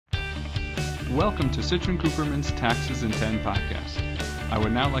Welcome to Citron Cooperman's Taxes in 10 podcast. I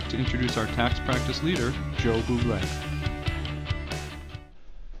would now like to introduce our tax practice leader, Joe Buble.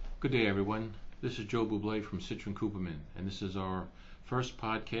 Good day, everyone. This is Joe Buble from Citron Cooperman, and this is our first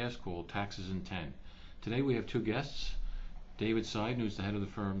podcast called Taxes in 10. Today we have two guests, David Seiden, who's the head of the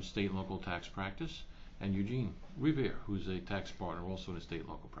firm's state and local tax practice, and Eugene Revere, who's a tax partner also in the state and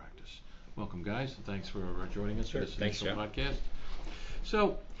local practice. Welcome, guys, and thanks for joining us for this initial podcast.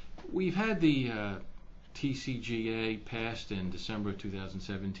 So, we've had the TCJA passed in December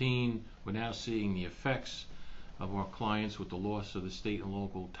 2017. We're now seeing the effects of our clients with the loss of the state and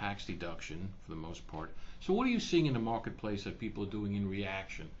local tax deduction for the most part. So what are you seeing in the marketplace that people are doing in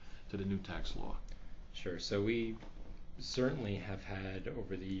reaction to the new tax law? Sure. So we certainly have had,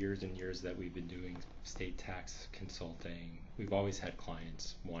 over the years and years that we've been doing state tax consulting, we've always had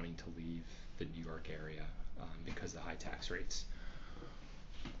clients wanting to leave the New York area because of the high tax rates.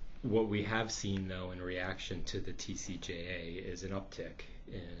 What we have seen, though, in reaction to the TCJA is an uptick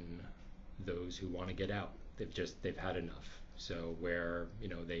in those who want to get out. They've had enough. So where,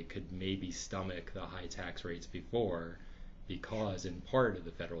 they could maybe stomach the high tax rates before, because in part of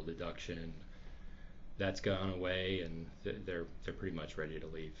the federal deduction, that's gone away, and they're pretty much ready to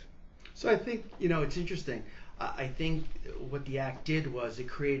leave. So I think, it's interesting. I think what the act did was it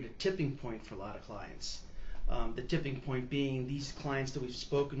created a tipping point for a lot of clients. The tipping point being these clients that we've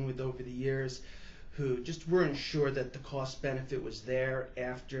spoken with over the years who just weren't sure that the cost benefit was there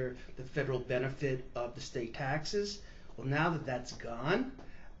after the federal benefit of the state taxes. Well, now that that's gone,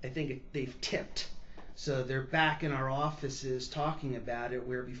 I think they've tipped. So they're back in our offices talking about it,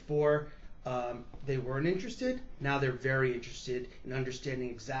 where before they weren't interested. Now they're very interested in understanding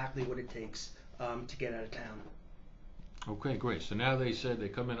exactly what it takes to get out of town. Okay, great. So now they said they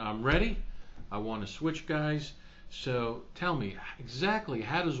come in, I'm ready. I want to switch, guys. So tell me, exactly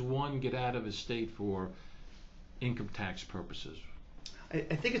how does one get out of a state for income tax purposes? I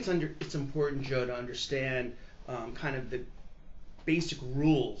think it's important, Joe, to understand kind of the basic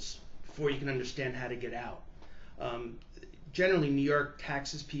rules before you can understand how to get out. Generally, New York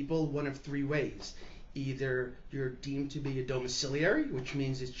taxes people one of three ways. Either you're deemed to be a domiciliary, which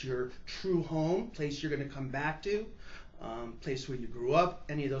means it's your true home, place you're going to come back to, place where you grew up,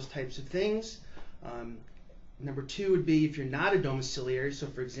 any of those types of things. Number two would be if you're not a domiciliary, so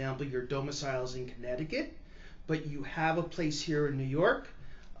for example, your domicile is in Connecticut, but you have a place here in New York,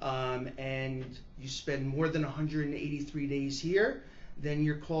 and you spend more than 183 days here, then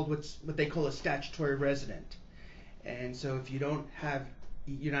you're called what they call a statutory resident. And so if you're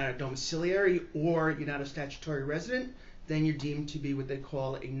not a domiciliary or you're not a statutory resident, then you're deemed to be what they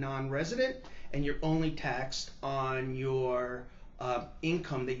call a non-resident, and you're only taxed on your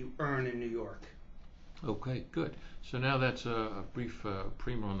income that you earn in New York. Okay, good. So now that's a brief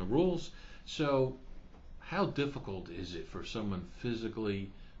primer on the rules. So how difficult is it for someone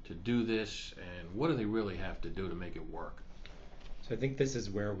physically to do this, and what do they really have to do to make it work? So I think this is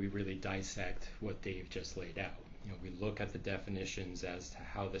where we really dissect what Dave just laid out. We look at the definitions as to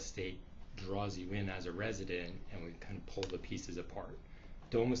how the state draws you in as a resident, and we kind of pull the pieces apart.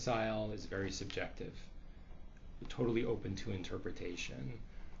 Domicile is very subjective, totally open to interpretation.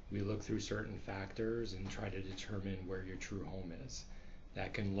 We look through certain factors and try to determine where your true home is.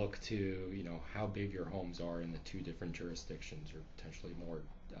 That can look to, how big your homes are in the two different jurisdictions, or potentially more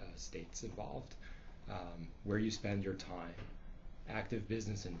states involved, where you spend your time, active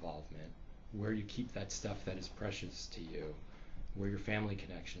business involvement, where you keep that stuff that is precious to you, where your family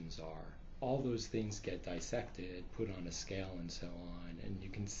connections are. All those things get dissected, put on a scale, and so on. And you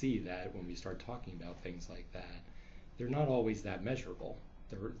can see that when we start talking about things like that, they're not always that measurable.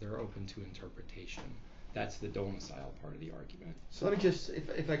 They're open to interpretation. That's the domicile part of the argument. So let me just,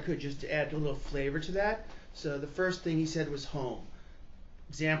 if I could, just add a little flavor to that. So the first thing he said was home.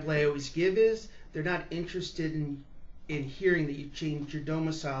 Example I always give is they're not interested in hearing that you changed your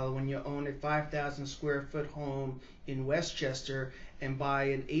domicile when you own a 5,000 square foot home in Westchester and buy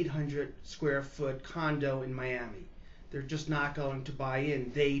an 800 square foot condo in Miami. They're just not going to buy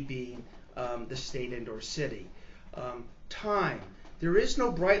in, they being the state and or city. Time. There is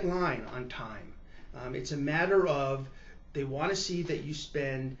no bright line on time. It's a matter of they want to see that you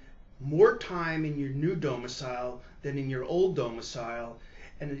spend more time in your new domicile than in your old domicile,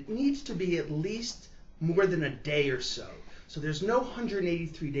 and it needs to be at least more than a day or so. So there's no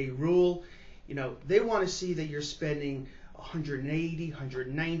 183-day rule. They want to see that you're spending 180,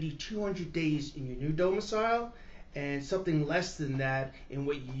 190, 200 days in your new domicile, and something less than that in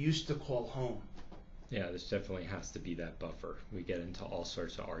what you used to call home. Yeah, this definitely has to be that buffer. We get into all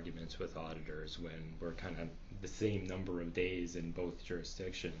sorts of arguments with auditors when we're kind of the same number of days in both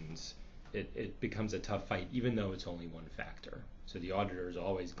jurisdictions. it becomes a tough fight, even though it's only one factor. So the auditors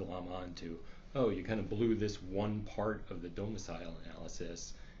always glom on to, oh, you kind of blew this one part of the domicile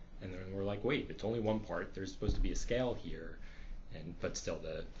analysis, and then we're like, wait, it's only one part. There's supposed to be a scale here, but still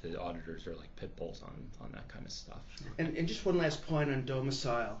the auditors are like pit bulls on that kind of stuff. And just one last point on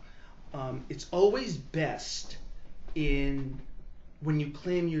domicile. It's always best when you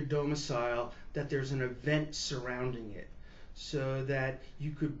claim your domicile that there's an event surrounding it, so that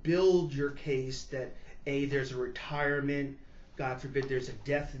you could build your case that there's a retirement, God forbid there's a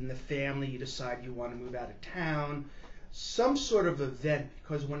death in the family, you decide you want to move out of town, some sort of event,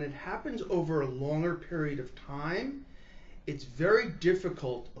 because when it happens over a longer period of time, it's very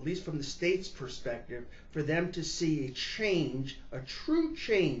difficult, at least from the state's perspective, for them to see a change, a true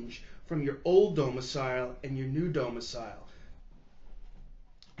change from your old domicile and your new domicile.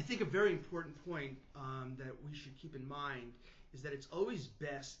 I think a very important point that we should keep in mind is that it's always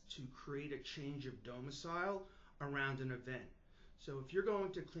best to create a change of domicile around an event. So if you're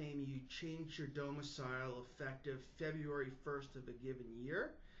going to claim you changed your domicile effective February 1st of a given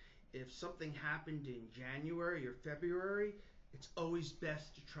year, if something happened in January or February, it's always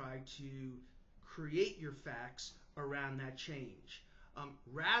best to try to create your facts around that change,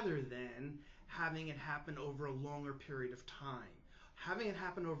 rather than having it happen over a longer period of time. Having it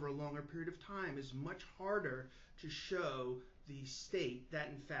happen over a longer period of time is much harder to show the state that,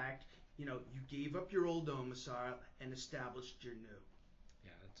 in fact, you gave up your old domicile and established your new.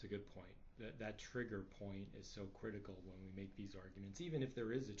 Yeah, that's a good point. That trigger point is so critical when we make these arguments. Even if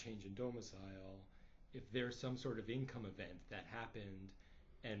there is a change in domicile, if there's some sort of income event that happened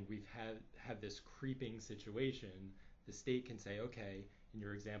and we've had this creeping situation, the state can say, okay, in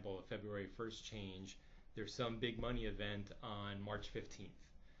your example of February 1st change, there's some big money event on March 15th.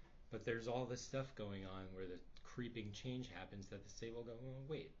 But there's all this stuff going on where the creeping change happens that the state will go, well,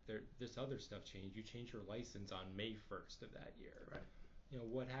 wait, this other stuff changed. You changed your license on May 1st of that year. Right.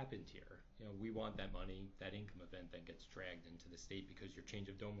 What happened here? We want that money, that income event then gets dragged into the state because your change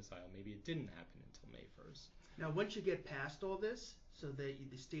of domicile, maybe it didn't happen until May 1st. Now, once you get past all this, so that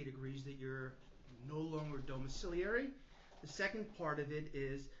the state agrees that you're no longer domiciliary, the second part of it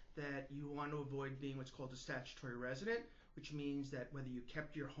is that you want to avoid being what's called a statutory resident, which means that whether you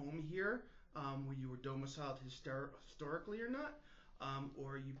kept your home here, where you were domiciled historically or not,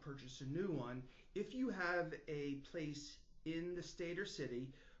 or you purchase a new one, if you have a place in the state or city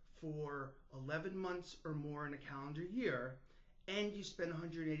for 11 months or more in a calendar year, and you spend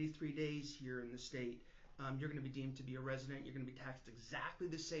 183 days here in the state, you're going to be deemed to be a resident. You're going to be taxed exactly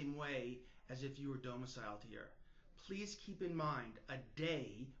the same way as if you were domiciled here. Please keep in mind, a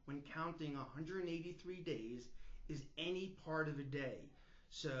day, when counting 183 days, is any part of a day.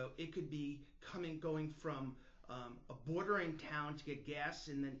 So it could be going from a bordering town to get gas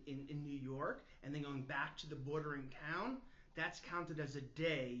in New York, and then going back to the bordering town. That's counted as a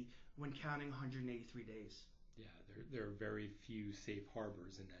day when counting 183 days. Yeah, there are very few safe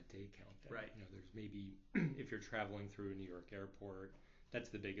harbors in that day count. Right. There's maybe, if you're traveling through a New York airport, that's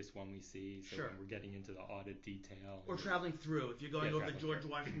the biggest one we see. So Sure. when we're getting into the audit detail. Or traveling through. If you're going over the traveling George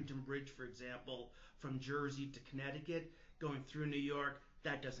Washington Bridge, for example, from Jersey to Connecticut, going through New York,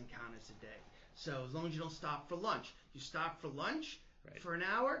 that doesn't count as a day. So as long as you don't stop for lunch. You stop for lunch for an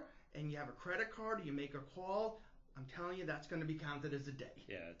hour, and you have a credit card, or you make a call, I'm telling you, that's going to be counted as a day.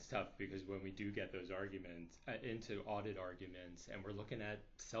 Yeah, it's tough because when we do get those arguments into audit arguments, and we're looking at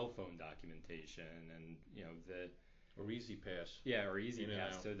cell phone documentation and Or Easy Pass. Yeah, or Easy In and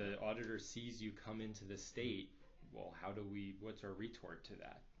Pass. out. So the auditor sees you come into the state. Well, what's our retort to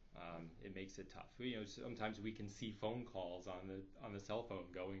that? It makes it tough. Sometimes we can see phone calls on the cell phone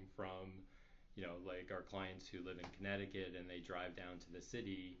going from, like our clients who live in Connecticut and they drive down to the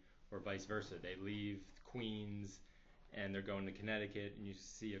city, or vice versa. They leave Queens and they're going to Connecticut, and you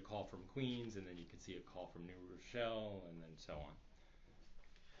see a call from Queens, and then you can see a call from New Rochelle, and then so on.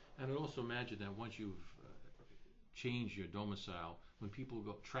 And I'd also imagine that once you've changed your domicile, when people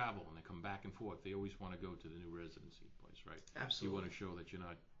travel and they come back and forth, they always want to go to the new residency place, right? Absolutely. You want to show that you're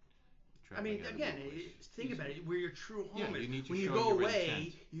not I traveling mean, out of again, your place. think about it. Where your true home Yeah, is. you need to when you show go your away,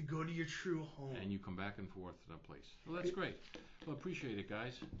 intent. you go to your true home. And you come back and forth to that place. Well, that's great. Well, appreciate it,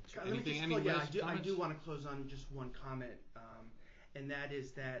 guys. Let me Anything? just Any close- yeah, last I comments? do want to close on just one comment, and that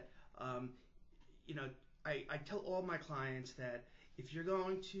is that I tell all my clients that if you're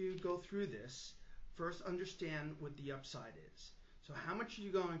going to go through this, first understand what the upside is. So how much are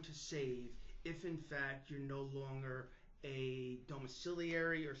you going to save if in fact you're no longer a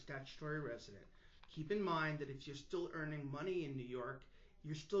domiciliary or statutory resident? Keep in mind that if you're still earning money in New York,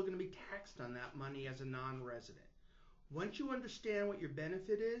 you're still going to be taxed on that money as a non-resident. Once you understand what your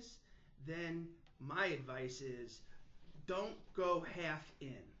benefit is, then my advice is don't go half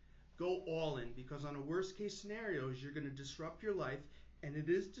in. Go all in, because on a worst case scenarios, you're going to disrupt your life, and it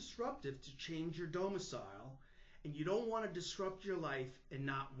is disruptive to change your domicile, and you don't want to disrupt your life and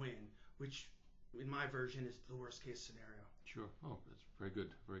not win, which in my version is the worst case scenario. Sure. Oh, that's very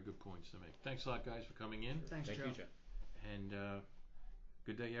good points to make. Thanks a lot, guys, for coming in. Thanks, Thank Joe. you, Joe. And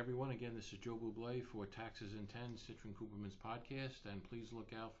good day, everyone. Again, this is Joe Bublé for Taxes in 10, Citron Cooperman's podcast, and please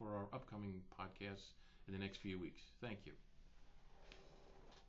look out for our upcoming podcasts in the next few weeks. Thank you.